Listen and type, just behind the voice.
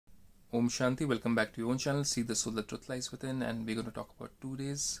Om Shanti, welcome back to your own channel, See the Soul, the Truth Lies Within, and we're going to talk about 2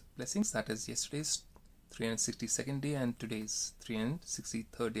 days blessings, that is yesterday's 362nd day and today's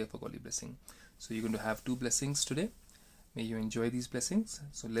 363rd day of a godly blessing. So you're going to have 2 blessings today. May you enjoy these blessings.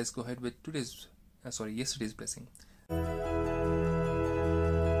 So let's go ahead with yesterday's blessing.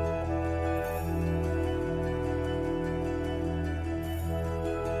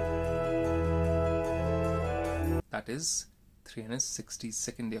 That is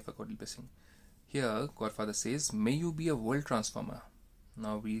 362nd day of a godly blessing. Here God Father says, may you be a world transformer.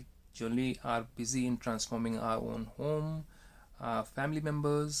 Now we generally are busy in transforming our own home, our family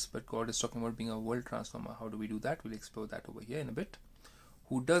members, but God is talking about being a world transformer. How do we do that? We'll explore that over here in a bit.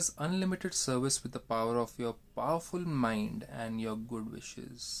 Who does unlimited service with the power of your powerful mind and your good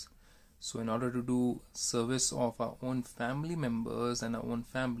wishes. So in order to do service of our own family members and our own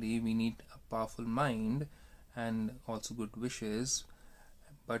family, we need a powerful mind and also good wishes.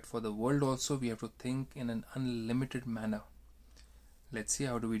 But for the world also, we have to think in an unlimited manner. Let's see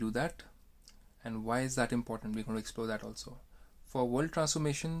how do we do that and why is that important. We're going to explore that also. For world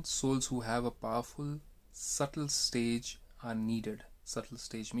transformation, souls who have a powerful, subtle stage are needed. Subtle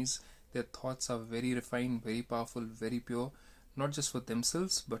stage means their thoughts are very refined, very powerful, very pure, not just for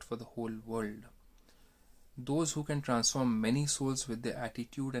themselves but for the whole world. Those who can transform many souls with their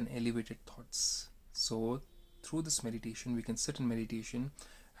attitude and elevated thoughts. So through this meditation, we can sit in meditation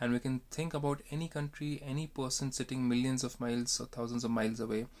and we can think about any country, any person sitting millions of miles or thousands of miles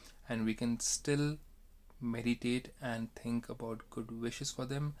away, and we can still meditate and think about good wishes for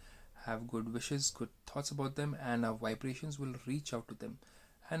them, have good wishes, good thoughts about them, and our vibrations will reach out to them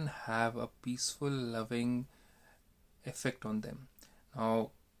and have a peaceful, loving effect on them.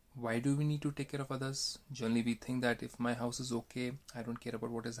 Now, why do we need to take care of others? Generally, we think that if my house is okay, I don't care about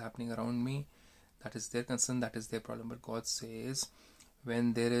what is happening around me. That is their concern, that is their problem. But God says,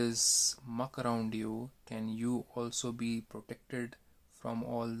 when there is muck around you, can you also be protected from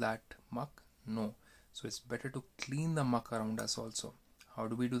all that muck? No. So it's better to clean the muck around us also. How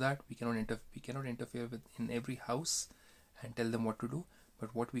do we do that? We cannot interfere in every house and tell them what to do.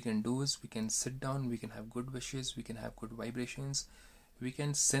 But what we can do is we can sit down, we can have good wishes, we can have good vibrations. We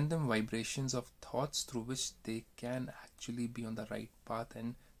can send them vibrations of thoughts through which they can actually be on the right path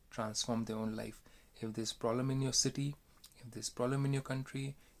and transform their own life. If there's problem in your city, if there's problem in your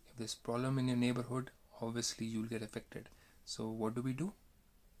country, if there's problem in your neighborhood, obviously you'll get affected. So what do?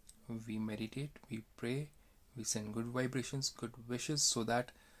 We meditate, we pray, we send good vibrations, good wishes, so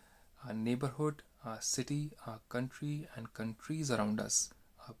that our neighborhood, our city, our country and countries around us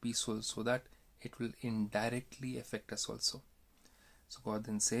are peaceful, so that it will indirectly affect us also. So God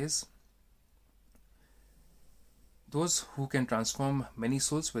then says, those who can transform many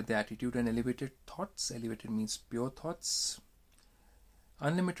souls with their attitude and elevated thoughts. Elevated means pure thoughts.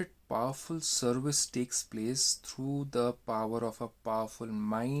 Unlimited powerful service takes place through the power of a powerful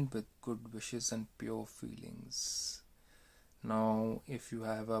mind with good wishes and pure feelings. Now, if you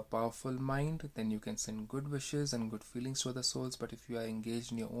have a powerful mind, then you can send good wishes and good feelings to other souls. But if you are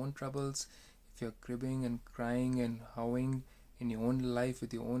engaged in your own troubles, if you are cribbing and crying and howling in your own life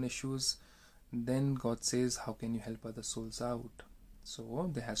with your own issues, then God says, how can you help other souls out?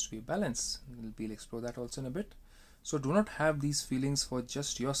 So there has to be a balance. We'll explore that also in a bit. So do not have these feelings for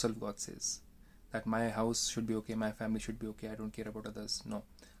just yourself. God says that my house should be okay, my family should be okay, I don't care about others. No,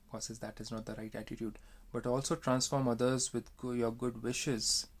 God says that is not the right attitude. But also transform others with your good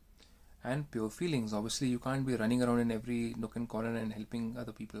wishes and pure feelings. Obviously you can't be running around in every nook and corner and helping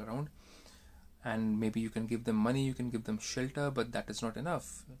other people around. And maybe you can give them money, you can give them shelter, but that is not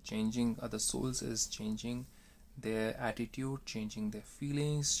enough. Changing other souls is changing their attitude, changing their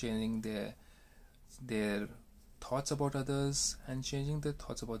feelings, changing their thoughts about others, and changing their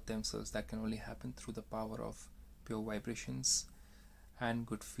thoughts about themselves. That can only happen through the power of pure vibrations and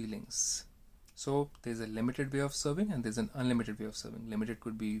good feelings. So there's a limited way of serving and there's an unlimited way of serving. Limited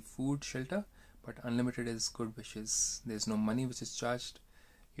could be food, shelter, but unlimited is good wishes. There's no money which is charged.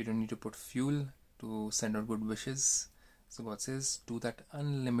 You don't need to put fuel to send out good wishes. So God says, do that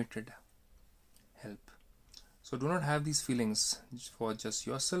unlimited help. So do not have these feelings for just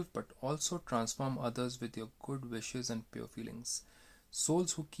yourself, but also transform others with your good wishes and pure feelings.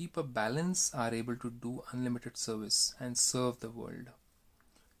 Souls who keep a balance are able to do unlimited service and serve the world.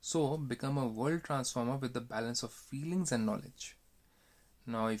 So become a world transformer with the balance of feelings and knowledge.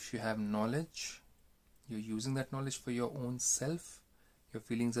 Now if you have knowledge, you're using that knowledge for your own self, your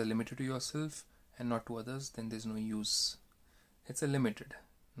feelings are limited to yourself and not to others, then there's no use. It's a limited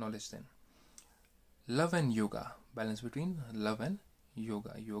knowledge then. Love and yoga. Balance between love and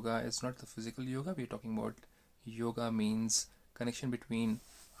yoga. Yoga is not the physical yoga. We're talking about yoga means connection between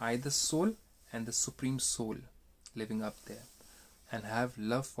I the soul and the Supreme Soul living up there, and have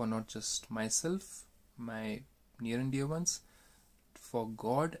love for not just myself, my near and dear ones, for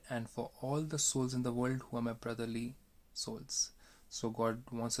God and for all the souls in the world who are my brotherly souls. So God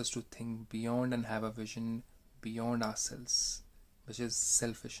wants us to think beyond and have a vision beyond ourselves, which is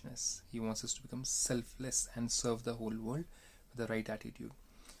selfishness. He wants us to become selfless and serve the whole world with the right attitude.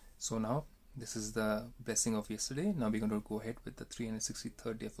 So now, this is the blessing of yesterday. Now we're going to go ahead with the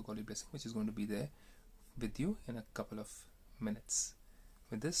 363rd day of the godly blessing, which is going to be there with you in a couple of minutes.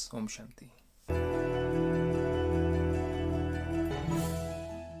 With this, Om Shanti.